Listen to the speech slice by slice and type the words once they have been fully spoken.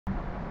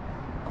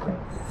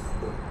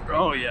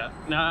Oh yeah,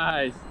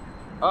 nice.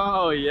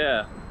 Oh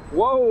yeah.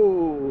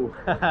 Whoa.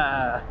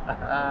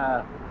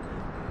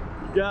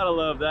 Gotta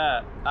love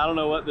that. I don't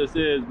know what this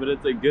is, but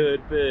it's a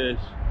good fish.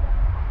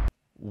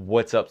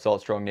 What's up,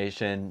 Salt Strong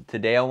Nation?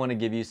 Today I want to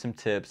give you some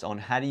tips on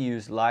how to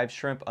use live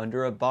shrimp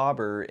under a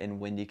bobber in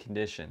windy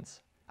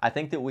conditions. I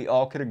think that we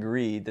all could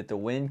agree that the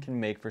wind can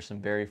make for some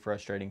very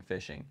frustrating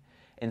fishing.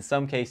 In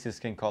some cases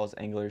can cause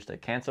anglers to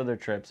cancel their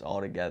trips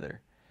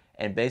altogether.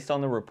 And based on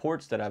the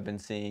reports that I've been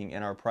seeing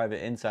in our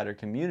private insider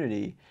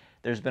community,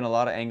 there's been a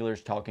lot of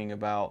anglers talking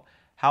about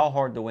how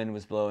hard the wind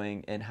was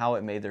blowing and how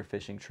it made their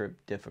fishing trip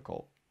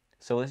difficult.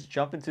 So let's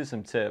jump into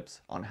some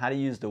tips on how to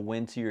use the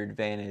wind to your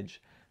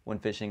advantage when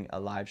fishing a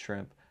live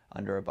shrimp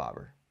under a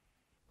bobber.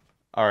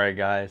 Alright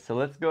guys, so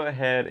let's go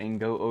ahead and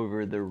go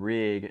over the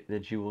rig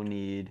that you will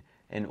need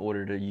in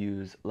order to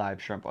use live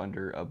shrimp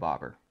under a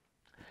bobber.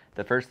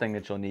 The first thing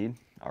that you'll need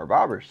are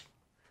bobbers.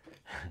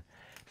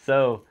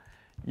 So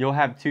you'll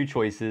have two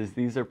choices.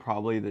 These are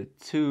probably the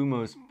two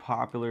most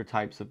popular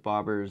types of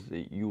bobbers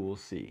that you will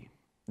see.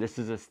 This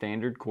is a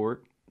standard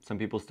cork. Some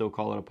people still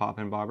call it a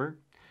popping bobber.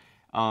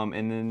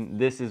 And then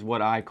this is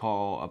what I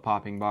call a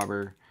popping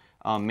bobber,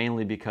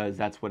 mainly because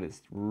that's what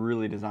it's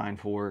really designed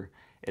for.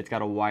 It's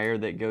got a wire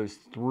that goes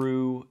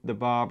through the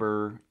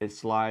bobber, it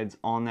slides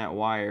on that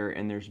wire,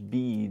 and there's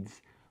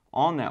beads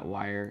on that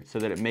wire so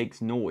that it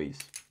makes noise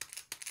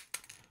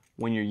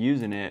when you're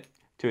using it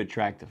to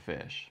attract the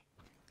fish.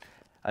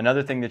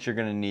 Another thing that you're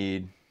going to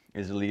need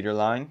is a leader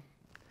line.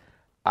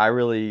 I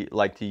really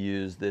like to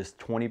use this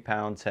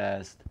 20-pound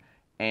test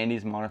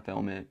Andy's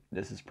monofilament.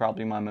 This is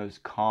probably my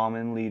most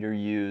common leader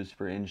used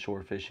for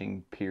inshore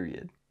fishing,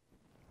 period.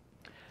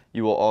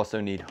 You will also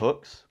need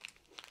hooks.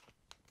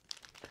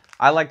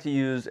 I like to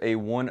use a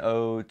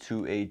 1/0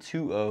 to a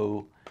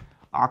 2/0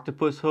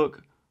 octopus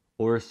hook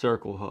or a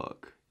circle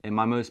hook. And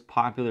my most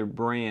popular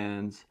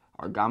brands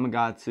are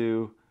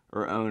Gamakatsu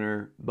or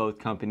Owner. Both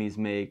companies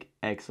make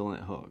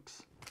excellent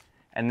hooks.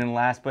 And then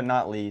last but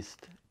not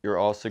least, you're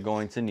also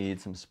going to need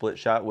some split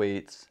shot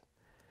weights.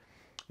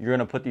 You're going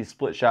to put these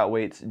split shot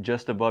weights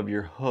just above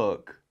your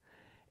hook,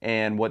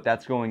 and what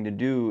that's going to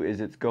do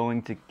is it's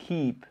going to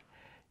keep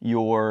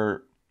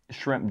your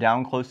shrimp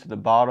down close to the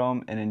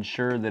bottom and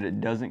ensure that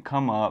it doesn't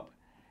come up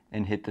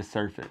and hit the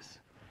surface.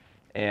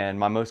 And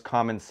my most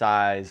common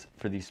size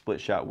for these split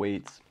shot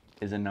weights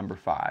is a number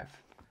 5.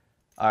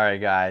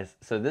 Alright guys,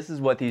 so this is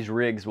what these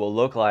rigs will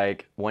look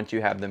like once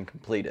you have them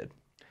completed.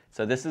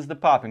 So this is the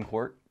popping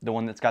cork, the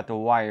one that's got the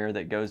wire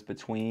that goes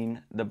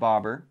between the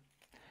bobber,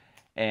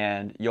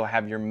 and you'll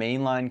have your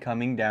main line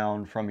coming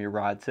down from your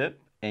rod tip,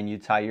 and you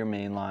tie your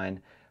main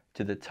line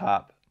to the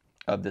top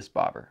of this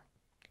bobber.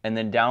 And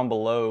then down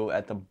below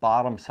at the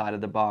bottom side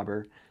of the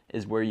bobber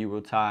is where you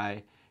will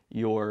tie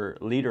your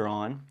leader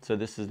on. So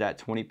this is that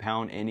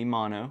 20-pound Andy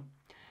mono.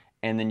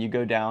 And then you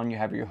go down, you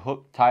have your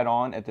hook tied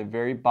on at the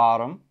very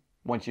bottom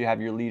once you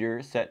have your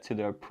leader set to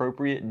the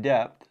appropriate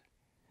depth,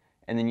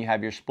 and then you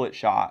have your split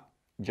shot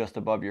just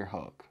above your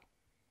hook.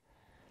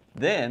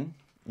 Then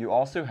you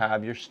also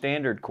have your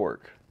standard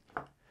cork.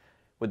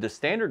 With the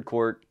standard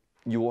cork,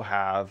 you will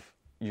have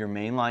your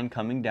main line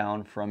coming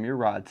down from your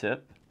rod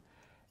tip,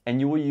 and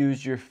you will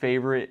use your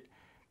favorite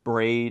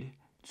braid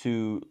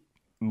to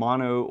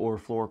mono or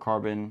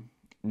fluorocarbon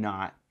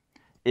knot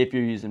if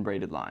you're using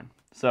braided line.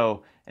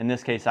 So in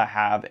this case, I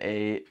have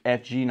a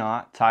FG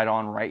knot tied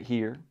on right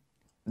here.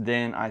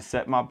 Then I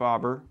set my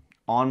bobber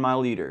on my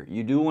leader.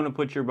 You do want to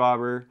put your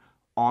bobber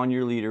on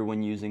your leader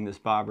when using this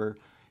bobber.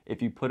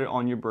 If you put it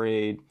on your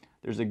braid,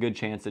 there's a good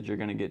chance that you're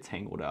going to get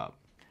tangled up.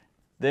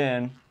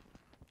 Then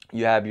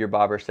you have your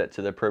bobber set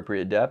to the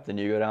appropriate depth, and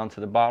you go down to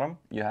the bottom,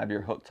 you have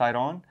your hook tied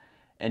on,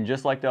 and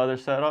just like the other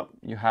setup,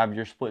 you have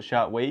your split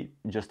shot weight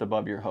just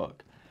above your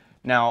hook.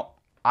 Now,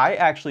 I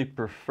actually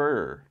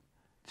prefer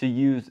to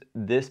use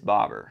this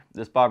bobber.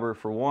 This bobber,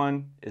 for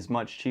one, is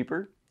much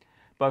cheaper,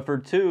 but for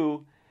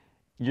two,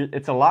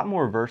 it's a lot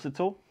more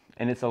versatile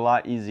and it's a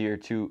lot easier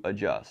to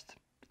adjust.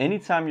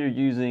 Anytime you're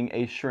using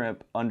a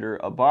shrimp under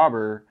a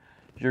bobber,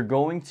 you're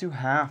going to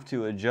have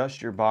to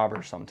adjust your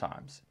bobber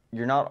sometimes.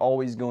 You're not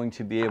always going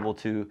to be able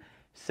to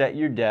set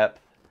your depth,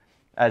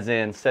 as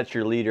in set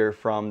your leader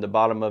from the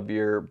bottom of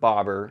your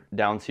bobber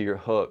down to your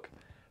hook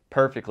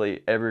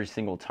perfectly every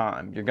single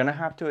time. You're going to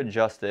have to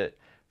adjust it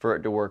for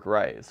it to work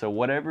right. So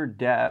whatever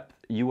depth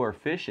you are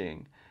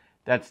fishing,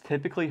 that's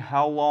typically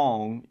how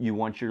long you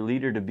want your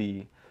leader to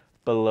be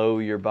below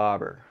your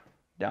bobber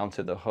down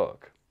to the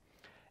hook.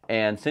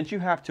 And since you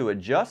have to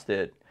adjust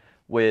it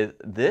with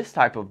this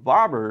type of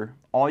bobber,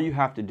 all you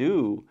have to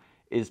do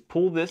is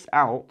pull this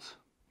out,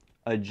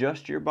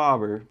 adjust your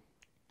bobber,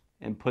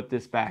 and put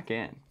this back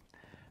in.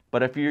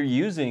 But if you're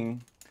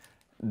using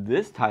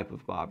this type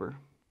of bobber,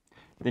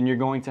 then you're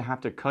going to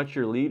have to cut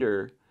your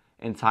leader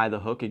and tie the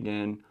hook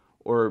again,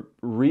 or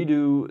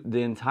redo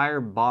the entire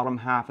bottom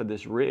half of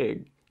this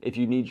rig if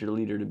you need your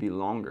leader to be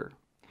longer.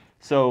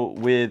 So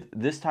with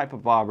this type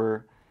of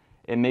bobber,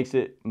 it makes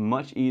it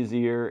much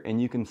easier,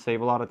 and you can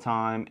save a lot of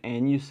time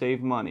and you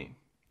save money.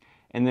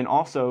 And then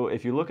also,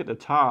 if you look at the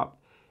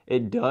top,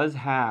 it does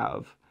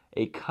have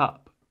a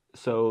cup.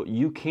 So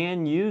you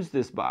can use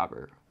this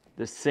bobber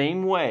the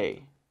same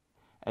way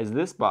as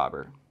this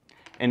bobber,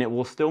 and it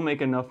will still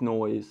make enough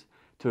noise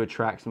to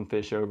attract some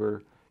fish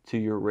over to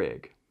your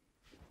rig.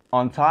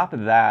 On top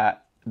of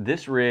that,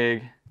 this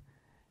rig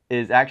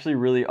is actually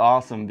really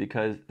awesome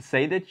because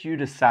say that you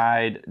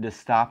decide to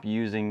stop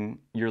using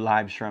your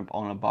live shrimp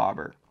on a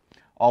bobber.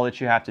 All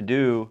that you have to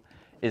do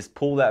is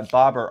pull that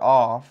bobber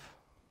off,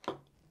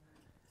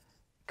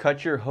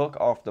 cut your hook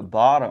off the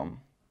bottom,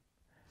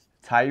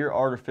 tie your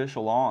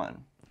artificial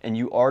on, and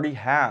you already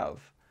have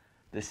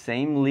the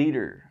same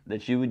leader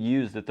that you would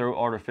use to throw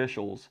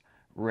artificials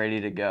ready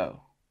to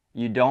go.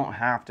 You don't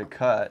have to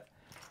cut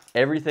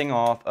everything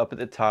off up at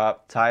the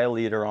top, tie a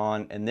leader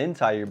on, and then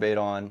tie your bait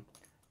on.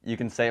 You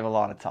can save a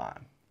lot of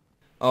time.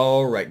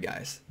 Alright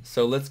guys,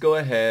 so let's go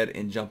ahead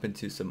and jump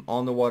into some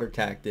on-the-water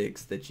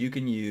tactics that you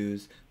can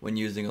use when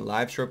using a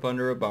live shrimp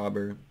under a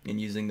bobber and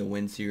using the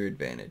wind to your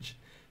advantage.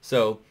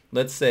 So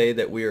let's say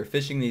that we are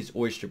fishing these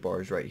oyster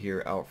bars right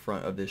here out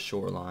front of this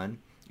shoreline,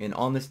 and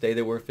on this day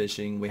that we're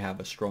fishing we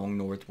have a strong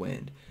north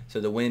wind. So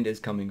the wind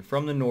is coming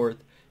from the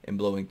north and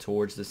blowing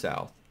towards the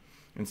south.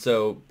 And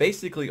so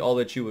basically all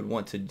that you would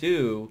want to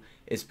do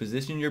is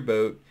position your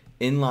boat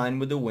in line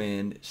with the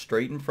wind,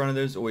 straight in front of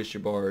those oyster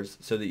bars,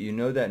 so that you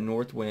know that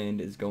north wind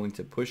is going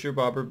to push your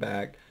bobber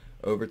back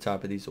over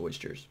top of these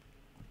oysters.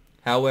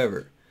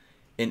 However,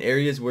 in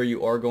areas where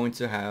you are going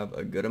to have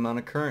a good amount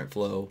of current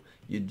flow,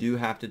 you do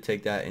have to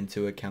take that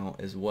into account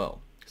as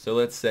well. So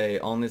let's say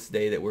on this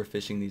day that we're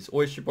fishing these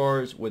oyster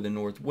bars with a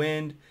north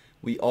wind,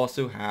 we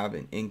also have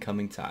an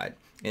incoming tide.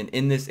 And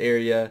in this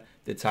area,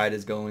 the tide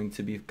is going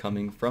to be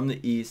coming from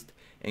the east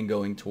and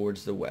going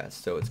towards the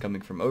west. So it's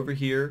coming from over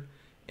here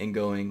and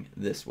going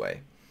this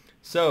way.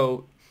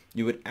 So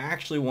you would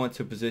actually want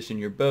to position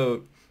your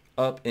boat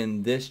up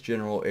in this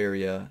general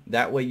area.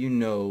 That way you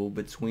know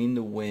between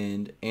the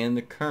wind and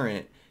the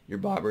current, your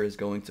bobber is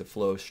going to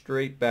flow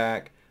straight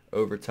back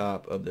over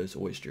top of those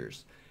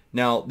oysters.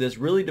 Now this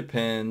really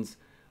depends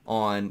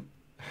on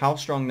how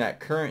strong that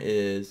current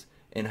is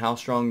and how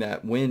strong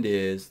that wind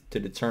is to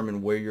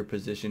determine where your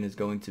position is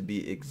going to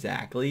be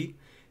exactly.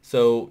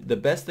 So the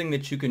best thing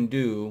that you can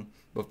do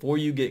before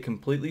you get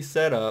completely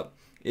set up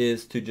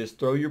is to just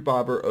throw your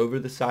bobber over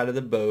the side of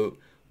the boat,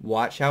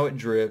 watch how it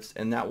drifts,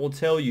 and that will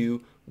tell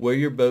you where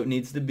your boat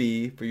needs to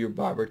be for your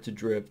bobber to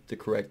drift the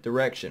correct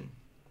direction.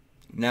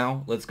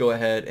 Now let's go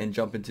ahead and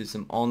jump into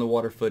some on the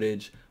water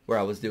footage where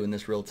I was doing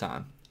this real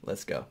time.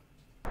 Let's go.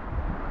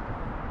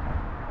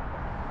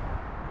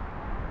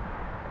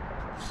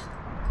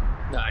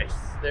 Nice,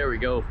 there we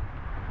go.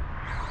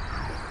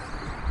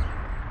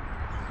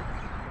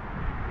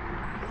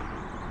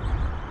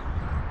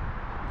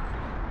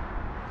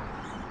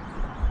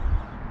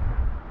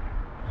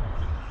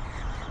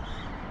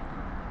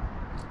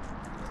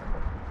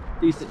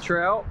 Decent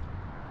trout.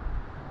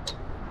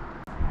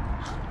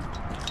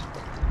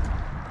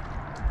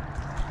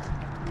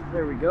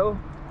 There we go.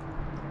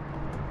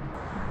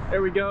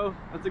 There we go.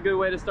 That's a good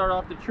way to start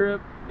off the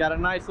trip. Got a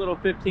nice little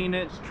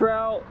 15-inch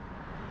trout.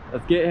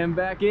 Let's get him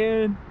back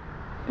in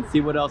and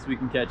see what else we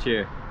can catch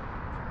here.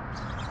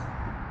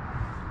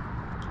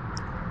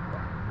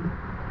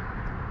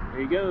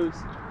 There he goes.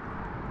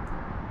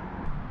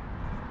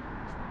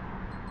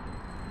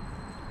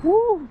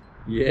 Woo!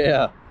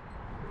 Yeah.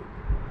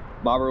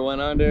 Bobber went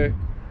under.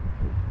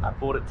 I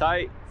pulled it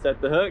tight, set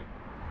the hook.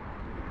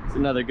 It's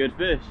another good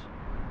fish.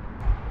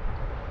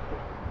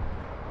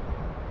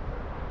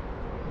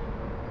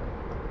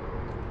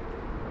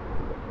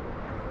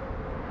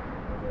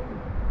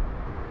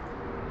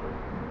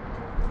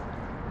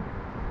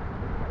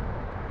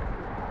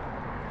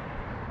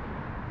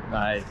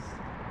 Nice.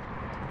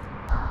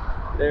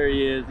 There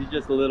he is. He's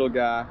just a little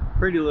guy.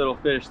 Pretty little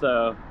fish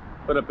though.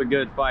 Put up a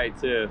good fight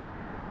too.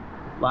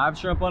 Live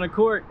shrimp on a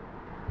cork.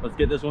 Let's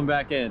get this one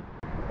back in.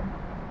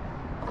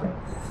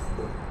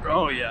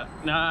 Oh yeah,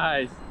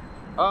 nice.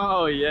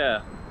 Oh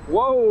yeah.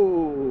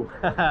 Whoa.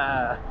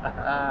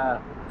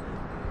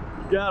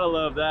 Gotta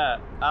love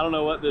that. I don't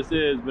know what this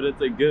is, but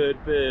it's a good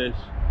fish.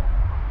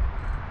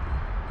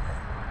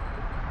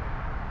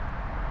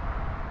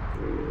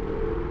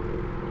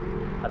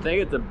 I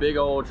think it's a big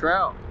old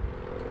trout.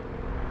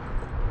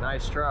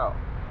 Nice trout.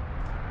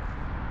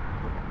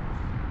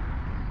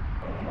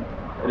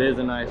 It is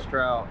a nice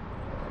trout.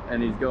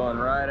 And he's going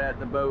right at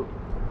the boat.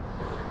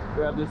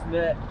 Grab this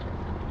net.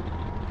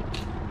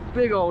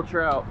 Big old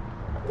trout.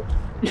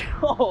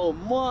 Oh,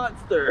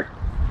 monster.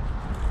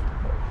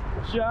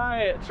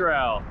 Giant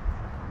trout.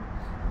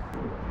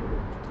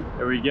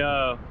 There we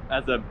go.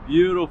 That's a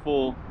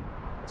beautiful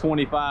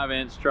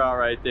 25-inch trout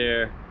right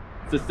there.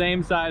 It's the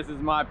same size as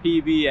my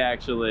PB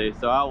actually,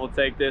 so I will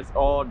take this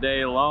all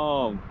day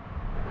long.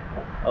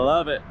 I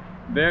love it.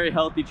 Very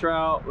healthy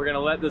trout. We're gonna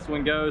let this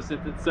one go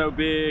since it's so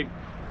big.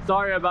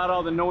 Sorry about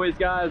all the noise,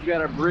 guys. We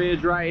got a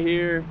bridge right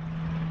here,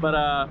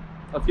 but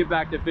let's get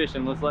back to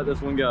fishing. Let's let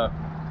this one go.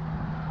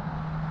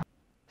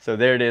 So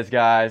there it is,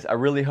 guys. I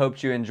really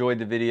hope you enjoyed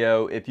the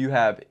video. If you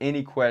have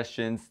any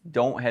questions,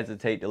 don't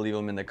hesitate to leave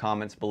them in the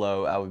comments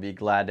below. I would be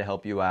glad to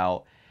help you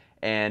out.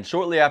 And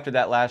shortly after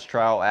that last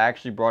trial, I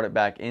actually brought it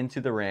back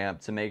into the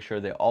ramp to make sure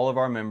that all of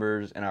our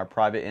members in our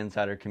private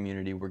insider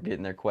community were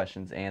getting their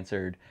questions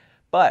answered.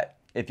 But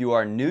if you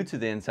are new to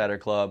the Insider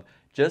Club,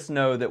 just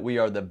know that we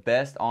are the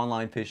best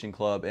online fishing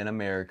club in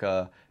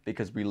America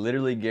because we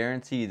literally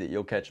guarantee that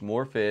you'll catch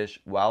more fish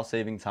while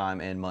saving time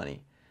and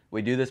money.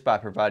 We do this by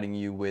providing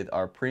you with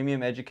our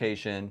premium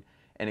education,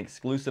 an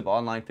exclusive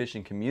online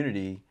fishing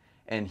community,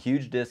 and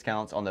huge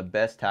discounts on the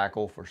best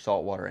tackle for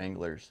saltwater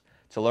anglers.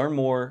 To learn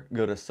more,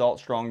 go to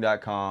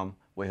saltstrong.com.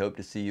 We hope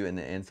to see you in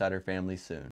the Insider family soon.